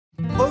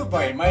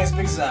everybody, my name is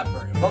Big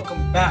Zapper, and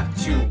welcome back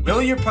to Will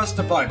You Press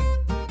the Button?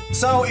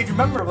 So, if you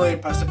remember Will You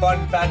Press the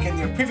Button back in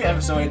the previous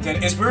episode I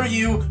did, is where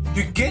you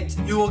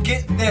will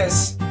get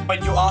this,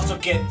 but you also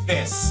get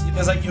this.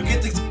 It's like you'll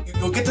get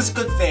this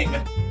good thing,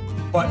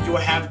 but you will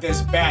have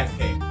this bad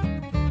thing.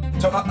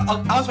 So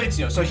I'll explain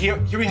to you. So here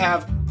we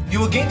have,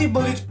 you will gain the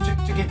ability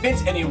to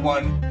convince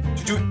anyone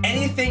to do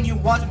anything you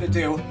want them to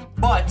do,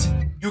 but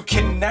you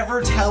can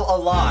never tell a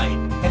lie,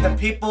 and the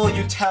people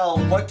you tell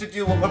what to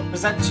do will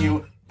represent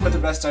you for the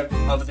rest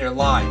of their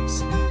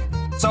lives.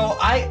 So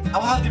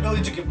I'll have the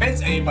ability to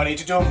convince anybody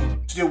to do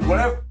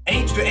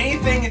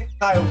anything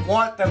that I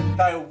want them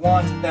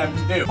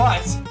to do.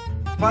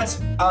 But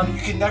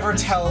you can never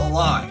tell a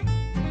lie.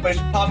 But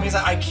the problem is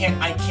that I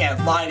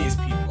can't lie to these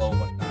people or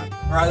whatnot.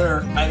 Or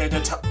either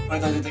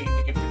they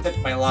can predict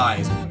my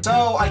lies.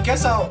 So I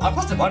guess I'll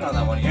press the button on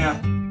that one. Yeah.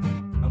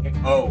 Okay.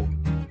 Oh.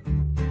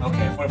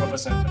 Okay.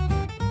 45%.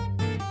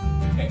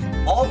 Okay.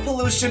 All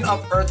pollution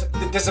of Earth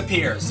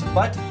disappears,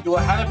 but you will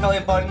have a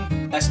belly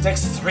button that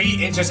sticks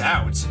 3 inches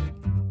out.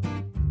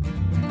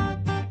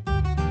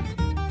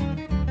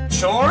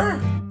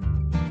 Sure?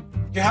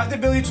 You have the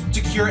ability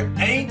to cure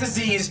any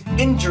disease,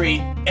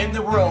 injury in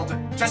the world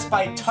just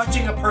by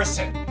touching a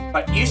person.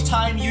 But each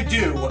time you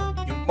do,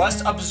 you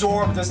must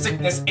absorb the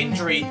sickness,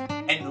 injury,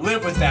 and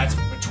live with that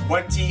for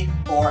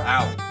 24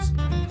 hours.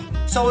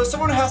 So if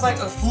someone has like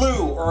a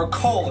flu or a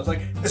cold,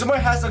 like if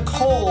someone has a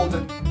cold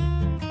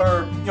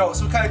or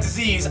some kind of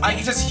disease, I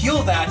can just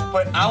heal that,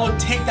 but I will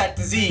take that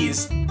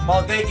disease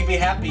while they can be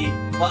happy,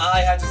 while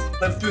I have to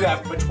live through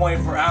that for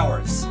 24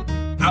 hours.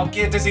 I'll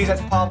get a disease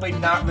that's probably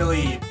not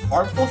really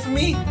harmful for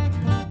me,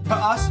 but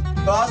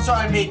also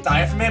I may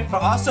die from it,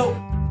 but also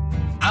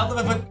I'll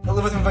live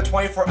with him for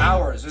 24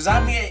 hours. Does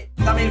that mean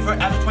for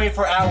after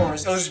 24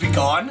 hours it'll just be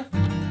gone?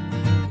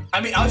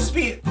 I mean, I'll just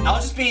be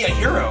a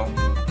hero.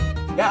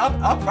 Yeah,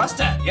 I'll press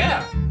that.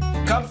 Yeah,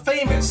 become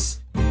famous,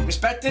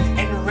 respected,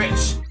 and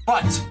rich,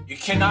 but you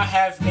cannot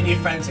have any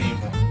friends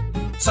anymore.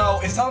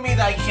 So it's telling me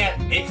that I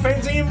can't make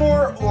friends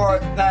anymore, or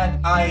that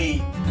I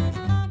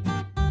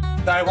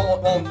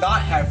will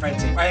not have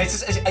friends anymore. I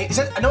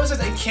know it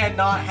says I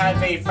cannot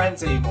have any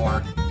friends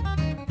anymore,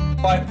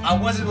 but I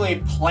wasn't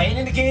really playing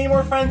in the game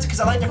anymore, friends, because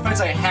I like the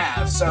friends I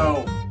have.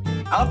 So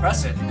I'll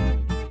press it.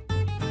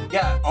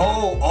 Yeah.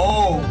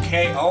 Oh.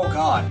 Okay. Oh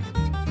God.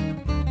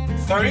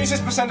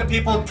 36% of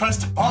people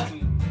pressed the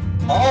button.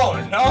 Oh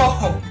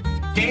no!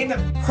 Gain the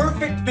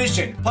perfect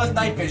vision plus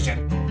night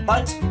vision,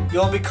 but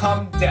you'll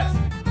become deaf.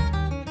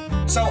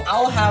 So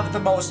I'll have the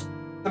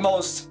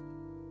most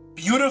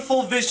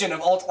beautiful vision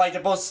of all, like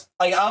the most,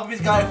 like I'll be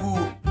the guy who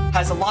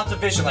has a lot of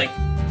vision, like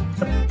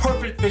the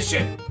perfect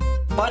vision,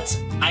 but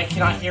I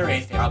cannot hear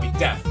anything. I'll be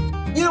deaf.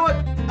 You know what?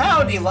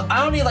 I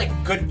don't need like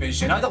good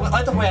vision. I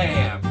like the way I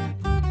am.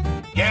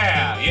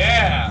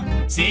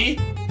 Yeah. See?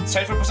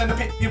 74% of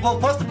people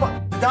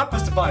did not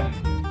press the button.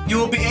 You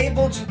will be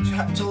able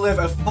to live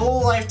a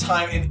full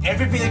lifetime in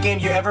every video game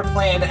you ever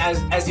played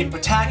as the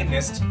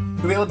protagonist.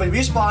 You'll be able to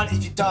respawn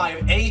if you die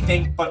of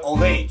anything but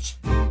old age.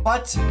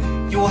 But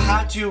you will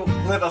have to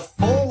live a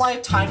full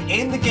lifetime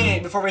in the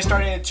game before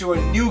restarting into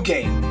a new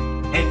game.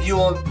 And you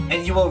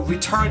will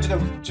return to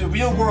the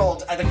real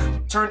world at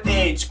a certain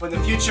age, but in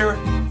the future,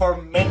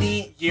 for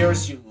many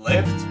years you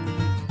lived.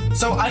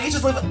 So I can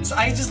just live.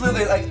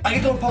 Like I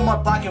can go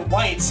Pokemon Black and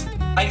White.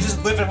 I can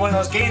just live in one of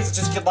those games and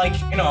just get like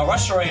a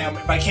Rush Ram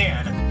if I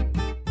can.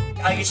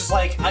 I can just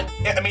like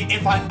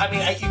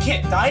you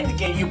can't die in the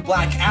game. You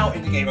black out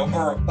in the game,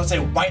 or let's say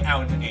white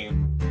out in the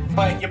game.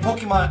 But your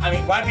Pokemon. I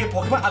mean, why be a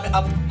Pokemon?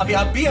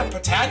 I'll be a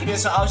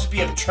protagonist. So I'll just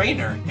be a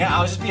trainer. Yeah,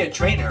 I'll just be a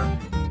trainer.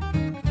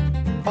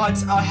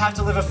 But I'll have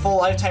to live a full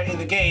lifetime in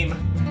the game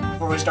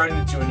before we're starting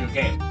into a new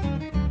game.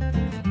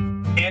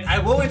 And I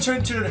will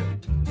return to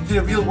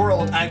the real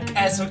world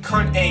as a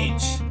current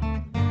age,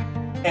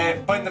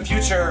 but in the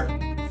future,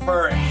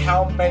 for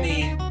how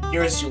many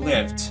years you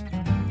lived.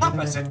 I'll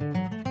press it.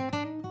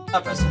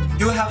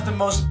 You have the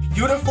most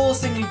beautiful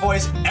singing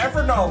voice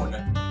ever known,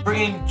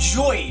 bringing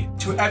joy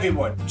to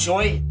everyone.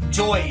 Joy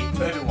to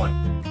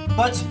everyone.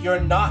 But you're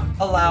not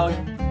allowed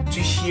to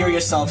hear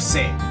yourself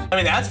sing. I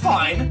mean, that's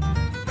fine,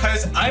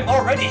 because I'm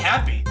already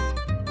happy.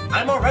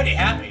 I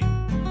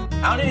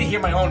don't need to hear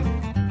my own.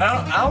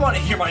 I don't want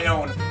to hear my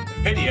own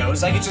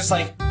videos. I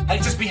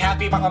could just be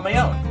happy on my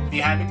own. Be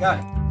a happy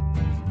guy.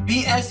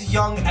 Be as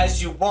young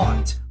as you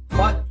want,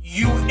 but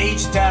you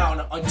age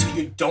down until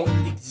you don't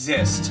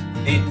exist.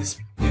 It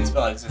didn't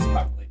spell exist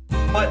properly.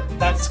 But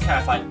that's kind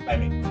of fine by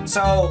me.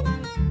 So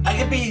I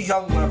can be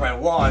young whenever I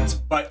want,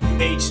 but you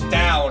age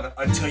down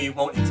until you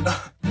won't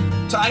exist.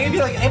 So I can be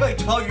like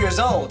 12 years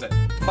old,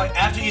 but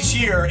after each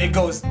year it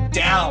goes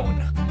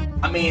down.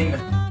 I mean,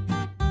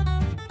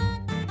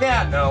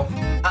 yeah, no.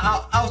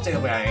 I'll stay the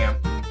way I am.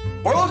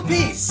 World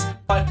peace,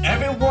 but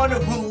everyone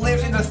who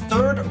lives in the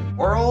third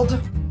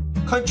world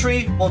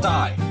country will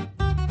die.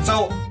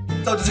 So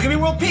there's gonna be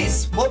world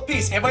peace.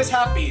 Everybody's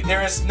happy.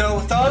 There is no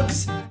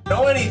thugs,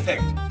 no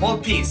anything.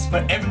 World peace,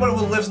 but everyone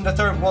who lives in the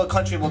third world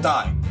country will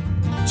die.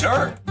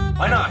 Sure,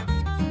 why not?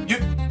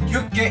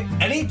 You get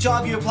any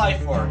job you apply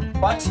for,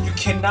 but you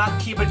cannot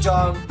keep a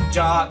job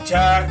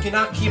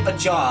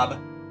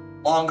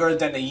longer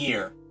than a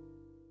year.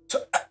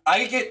 So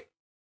I get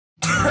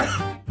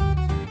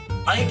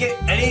I can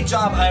get any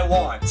job I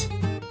want,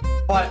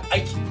 but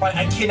I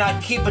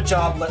cannot keep a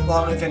job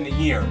longer than a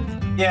year.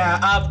 Yeah,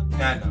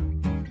 no.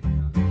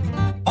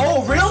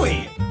 Oh,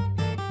 really?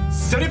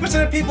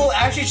 70% of people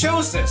actually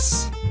chose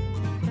this.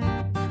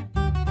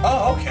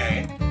 Oh,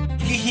 okay. You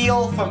can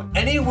heal from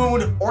any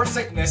wound or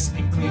sickness,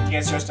 including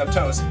cancer and stubbed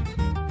toes,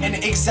 in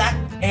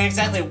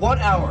exactly 1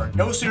 hour,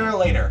 no sooner or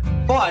later.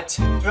 But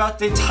throughout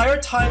the entire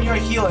time you're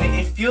healing,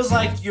 it feels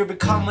like you're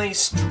becoming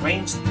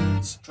strangled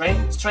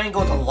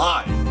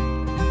alive.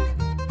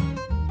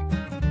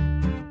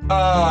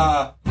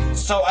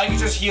 So I can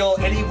just heal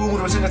any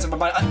wound or sickness in my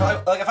body.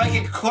 Like if I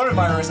get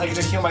coronavirus, I can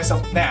just heal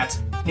myself with that.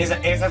 It's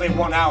exactly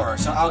 1 hour.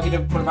 So I'll get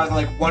coronavirus for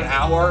like 1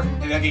 hour,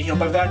 and then I get healed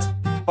by that.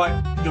 But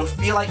you'll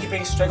feel like you're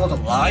being strangled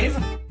alive?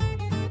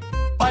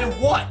 By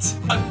what?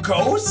 A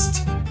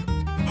ghost?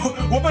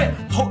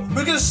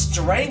 Who's gonna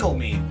strangle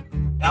me?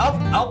 Yeah,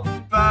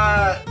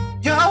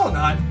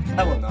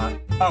 I will not.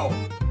 Oh.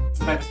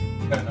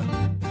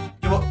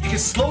 No. You can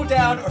slow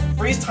down or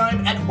freeze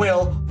time at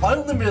will,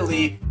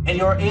 unlimitedly, and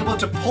you're able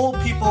to pull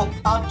people,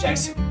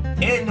 objects,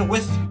 in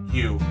with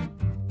you.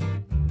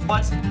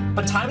 But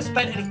time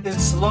spent in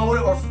slowed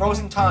or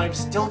frozen time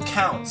still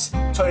counts.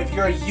 So if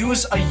you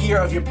use a year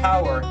of your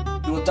power,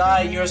 you will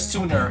die a year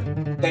sooner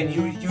than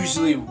you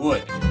usually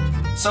would.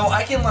 So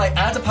I can I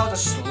have the power to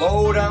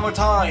slow down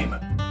time.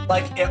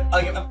 Like if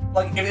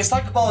it's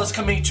like the ball is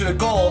coming to the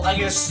goal, I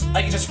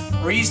can just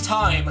freeze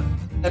time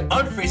and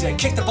unfreeze it, and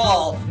kick the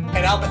ball,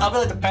 and I'll be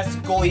like the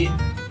best goalie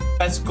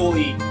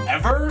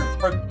ever.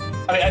 Or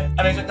I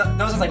mean,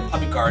 no, it's like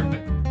public guard, but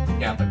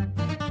yeah,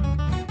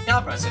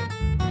 I'll press it.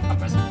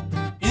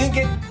 You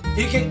can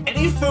get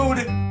any food,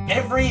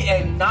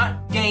 and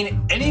not gain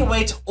any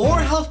weight or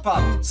health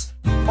problems.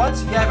 But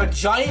you have a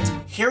giant,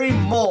 hairy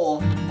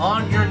mole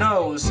on your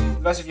nose for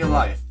the rest of your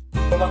life.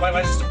 Am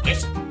I just a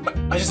witch?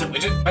 Am I just a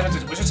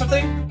witch or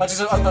something? Am I just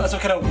some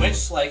kind of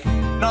witch? Like,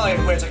 not like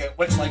a witch, like a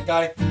witch-like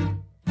guy.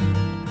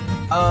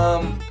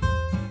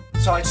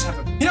 So I just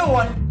have to... You know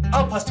what?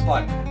 I'll press the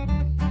button.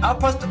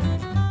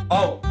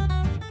 Oh.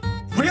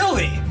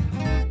 Really?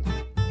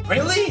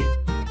 Really?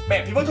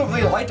 Man, people don't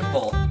really like the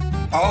pull.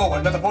 Oh,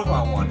 another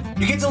Pokemon one.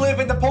 You get to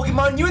live in the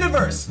Pokemon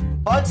universe,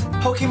 but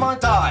Pokemon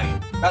die,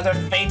 rather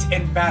faint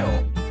in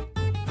battle.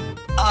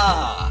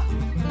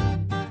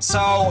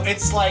 So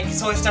it's like,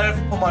 instead of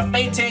Pokemon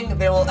fainting,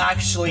 they will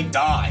actually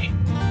die.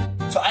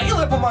 So I can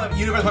live in Pokemon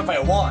universe if I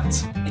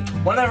want, like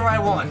whatever I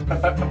want, but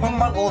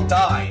Pokemon will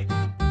die,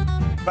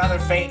 rather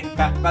faint in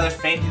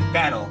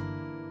battle.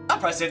 I'll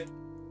press it.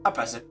 Oh,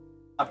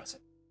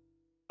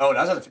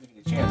 that's another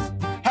 50-50 chance.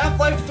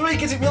 Half-Life 3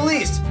 gets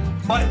released,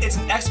 but it's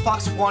an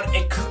Xbox One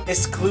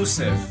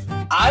exclusive.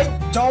 I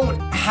don't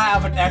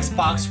have an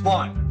Xbox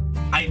One.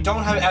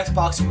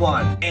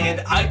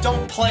 And I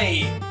don't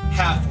play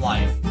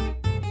Half-Life.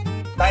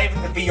 Not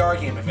even the VR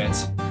game of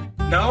it.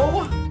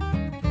 No?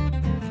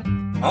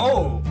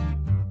 Oh,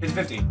 it's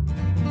 50.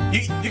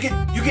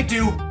 You can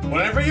do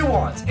whatever you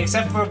want,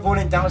 except for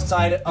one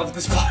downside of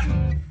this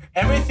button.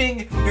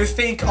 Everything you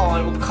think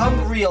on will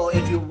become real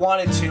if you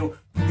wanted to.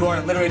 You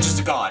are literally just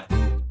a god.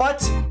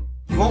 But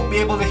you won't be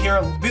able to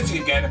hear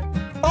music again.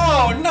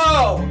 Oh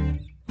no!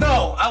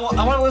 No, I want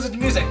to listen to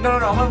music. No,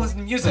 I want to listen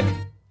to music.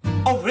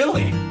 Oh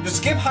really? You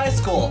skip high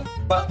school,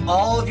 but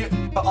all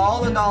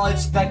the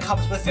knowledge that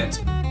comes with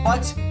it.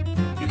 But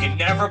you can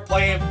never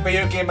play a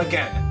video game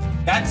again.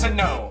 That's a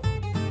no.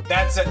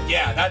 That's a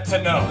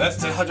no.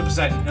 That's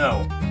 100%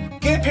 no.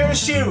 Get a pair of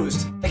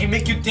shoes that can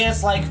make you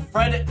dance like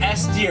Fred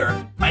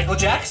Astaire, Michael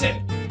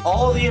Jackson.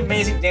 All the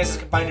amazing dances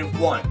combined in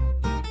one.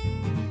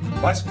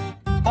 What?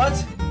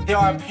 But there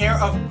are a pair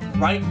of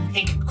bright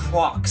pink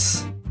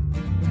Crocs.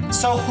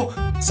 So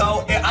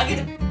I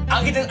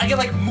get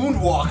like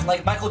moonwalk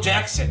like Michael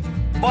Jackson.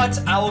 But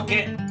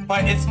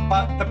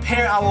the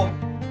pair of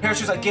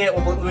shoes I get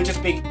will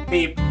just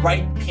be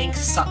bright pink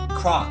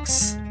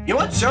Crocs. You know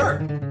what?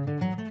 Sure.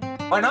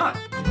 Why not?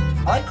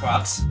 I like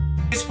Crocs.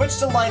 You switch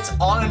the lights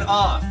on and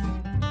off.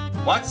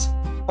 What?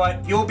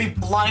 But you'll be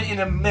blind in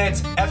a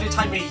minute every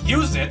time you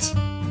use it.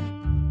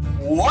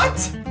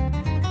 What?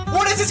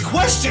 What is this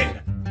question?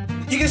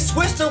 You can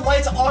switch the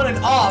lights on and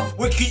off,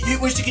 which you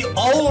can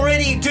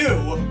already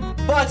do,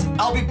 but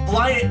I'll be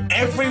blind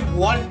every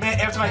 1 minute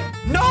every time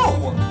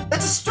No!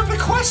 That's a stupid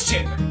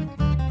question!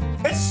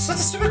 It's such a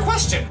stupid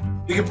question!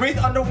 You can breathe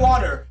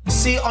underwater,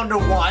 see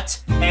underwater,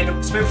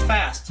 and swim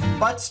fast,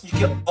 but you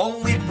can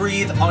only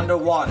breathe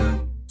underwater.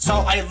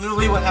 So I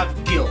literally would have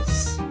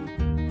gills.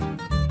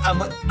 I'm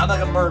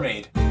like a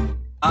mermaid.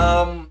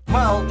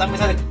 Well, that means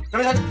I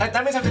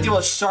have to deal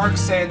with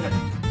sharks and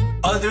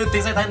other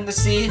things like that in the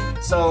sea,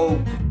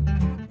 so...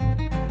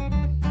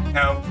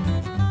 No.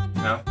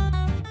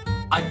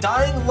 A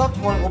dying loved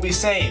one will be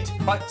saved,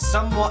 but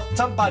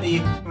somebody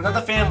from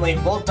another family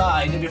will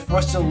die and you'll be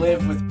forced to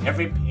live with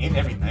every pain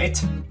every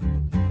night.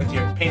 With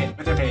their pain.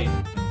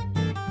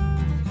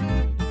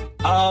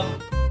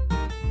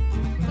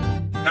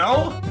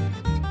 No?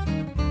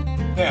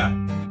 Yeah.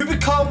 You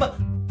become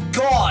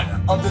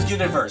God of this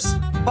universe.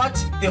 But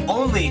the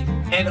only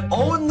and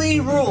only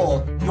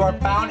rule you are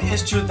bound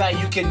is to that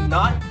you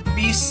cannot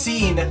be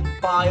seen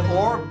by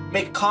or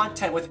make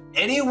contact with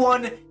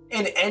anyone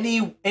in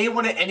any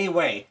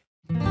way.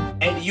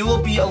 And you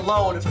will be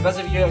alone for the rest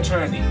of your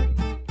eternity.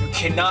 You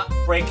cannot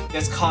break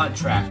this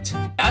contract.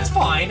 That's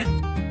fine.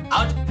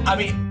 I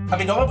mean,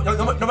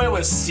 nobody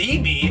will see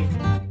me,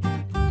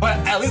 but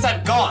at least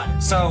I'm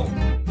gone. So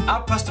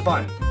I'll press the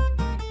button.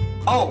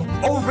 Oh,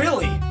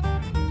 really?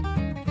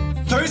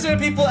 37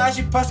 people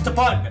actually pressed the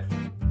button,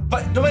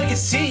 but nobody can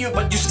see you.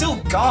 But you're still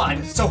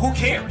gone. So who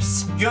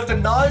cares? You have the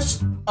knowledge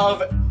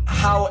of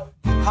how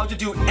to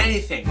do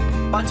anything,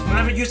 but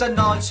whenever you use that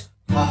knowledge,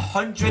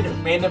 100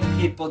 random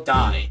people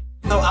die.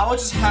 So I will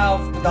just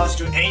have the knowledge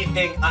to do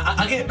anything.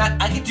 I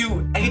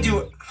can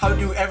do how to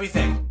do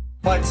everything,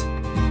 but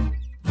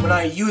when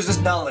I use this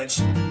knowledge,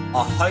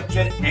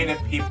 100 random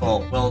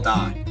people will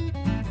die.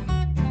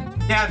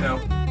 Yeah, no,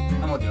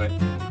 I'm gonna do it.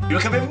 You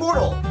become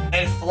immortal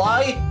and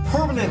fly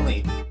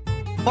permanently,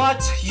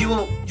 but you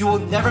will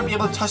never be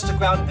able to touch the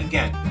ground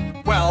again.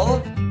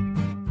 Well,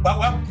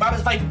 what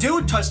happens if I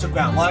do touch the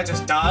ground? Will I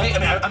just die? I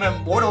mean,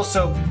 I'm immortal,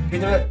 so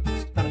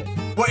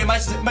what, am I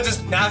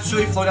just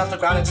naturally float off the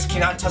ground and just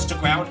cannot touch the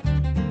ground?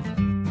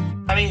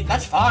 I mean,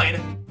 that's fine.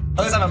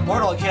 At least I'm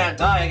immortal and cannot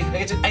die. I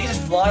can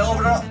just fly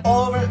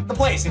all over the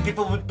place, and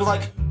people would be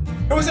like,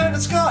 "Who's that in the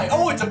sky?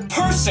 Oh, it's a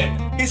person!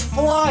 He's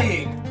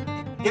flying!"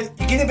 You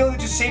gain the ability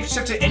to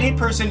shapeshift to any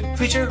person,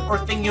 creature, or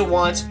thing you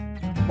want,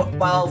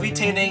 while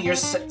retaining your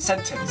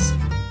sentence.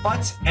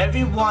 But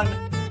everyone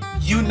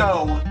you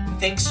know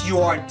thinks you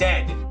are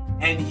dead,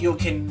 and you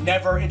can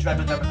never interact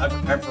with them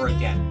ever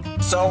again.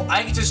 So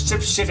I can just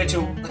shapeshift into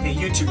like a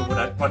YouTuber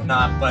or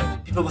whatnot, but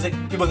people think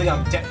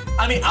I'm dead.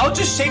 I mean, I'll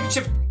just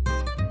shapeshift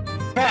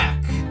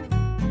back,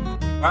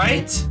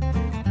 right?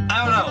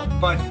 I don't know,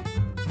 but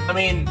I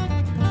mean,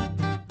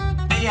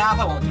 yeah,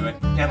 I won't do it.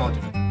 Yeah, I won't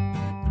do it.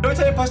 Every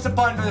time you press the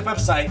button on the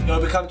website, it will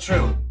become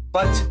true.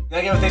 But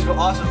negative things will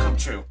also come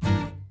true.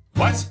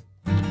 What?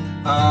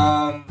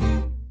 No.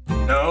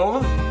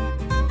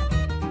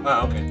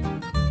 Oh, okay.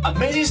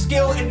 Amazing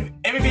skill in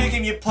every video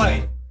game you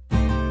play,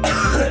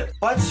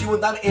 but you will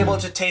not be able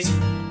to taste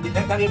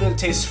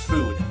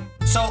food.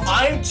 So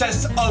I'm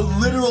just a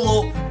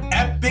literal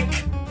epic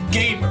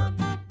gamer.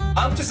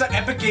 I'm just an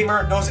epic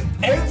gamer, knows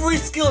every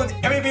skill in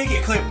every video game,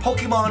 including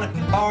Pokemon,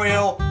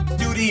 Mario,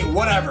 Duty,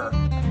 whatever.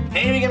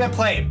 Any game I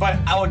play, but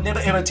I would never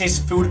be able to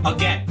taste food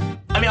again.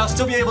 I mean, I'll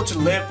still be able to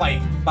live by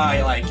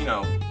like, you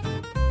know.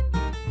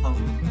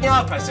 Yeah,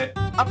 I'll press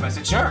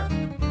it. Sure.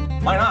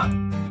 Why not?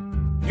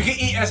 You can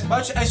eat as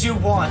much as you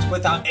want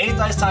without any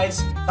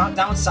downsides,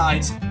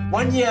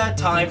 1 year at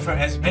a time for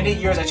as many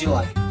years as you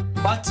like.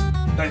 But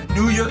the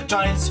New York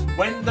Giants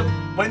win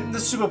the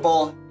Super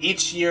Bowl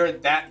each year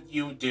that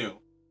you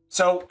do.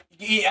 So you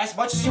can eat as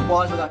much as you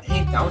want without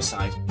any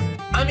downside.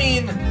 I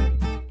mean,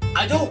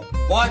 I don't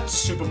watch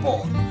Super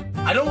Bowl.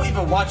 I don't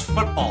even watch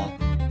football.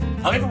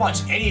 I don't even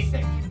watch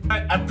anything.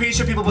 I'm pretty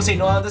sure people will say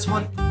no on this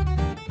one.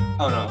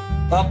 Oh no.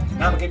 Well,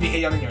 now I'm gonna be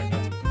hated on the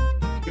internet.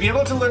 You'll be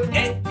able to learn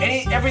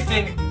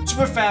everything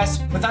super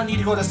fast without needing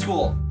to go to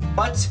school.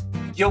 But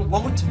you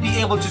won't be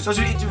able to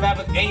socially interact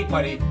with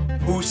anybody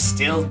who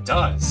still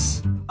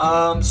does.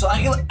 So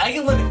I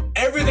can learn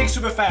everything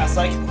super fast,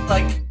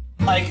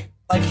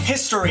 like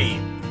history,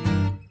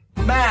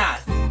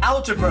 math,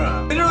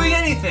 algebra, literally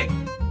anything.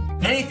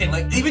 Anything,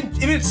 like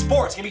even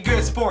sports, can be good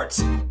at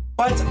sports.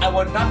 But I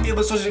would not be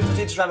able to socially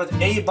interact with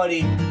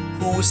anybody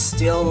who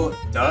still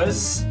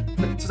does.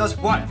 So does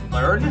what?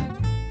 Learn?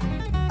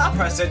 I'll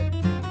press it.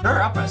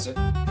 Sure, I'll press it.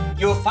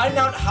 You'll find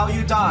out how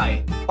you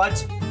die,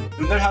 but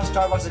you'll never have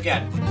Starbucks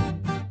again.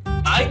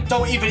 I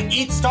don't even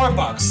eat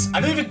Starbucks.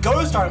 I don't even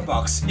go to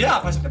Starbucks. Yeah,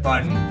 I'll press the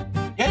button.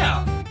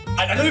 Yeah.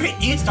 I don't even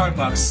eat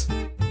Starbucks.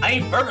 I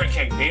eat Burger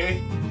King,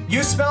 baby.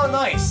 You smell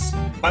nice,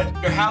 but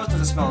your house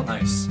doesn't smell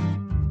nice.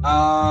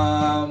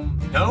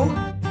 No?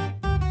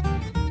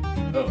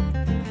 Oh.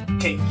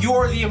 Okay, you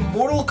are the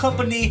immortal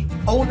company,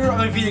 owner of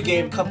a video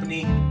game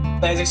company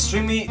that is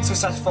extremely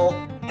successful,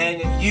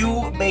 and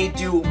you may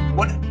do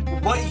what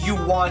you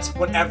want,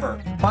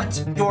 whatever.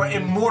 But you're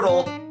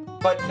immortal,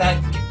 but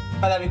that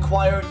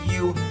require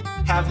you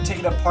have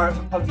taken a part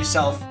of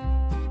yourself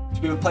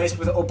to be replaced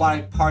with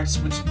robotic parts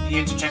which you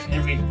need to check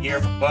every year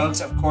for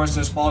bugs. Of course,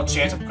 there's a small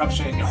chance of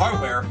corruption in your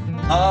hardware.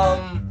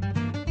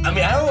 I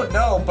mean, I don't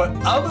know, but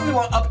I'll leave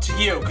one up to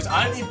you, because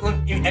I'm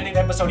ending the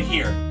episode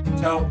here.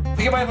 So, thank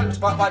you everybody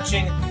for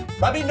watching.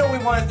 Let me know what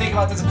you want to think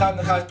about this down in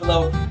the comments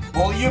below.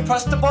 Will you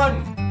press the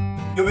button?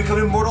 You'll become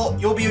immortal.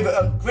 You'll be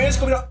the greatest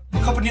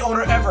company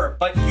owner ever,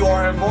 but you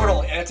are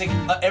immortal, and take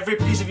every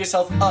piece of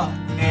yourself up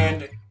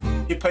and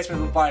replace it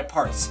with robotic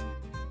parts.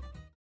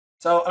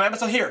 So, I'm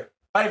episode here.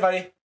 Bye,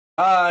 everybody.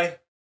 Bye.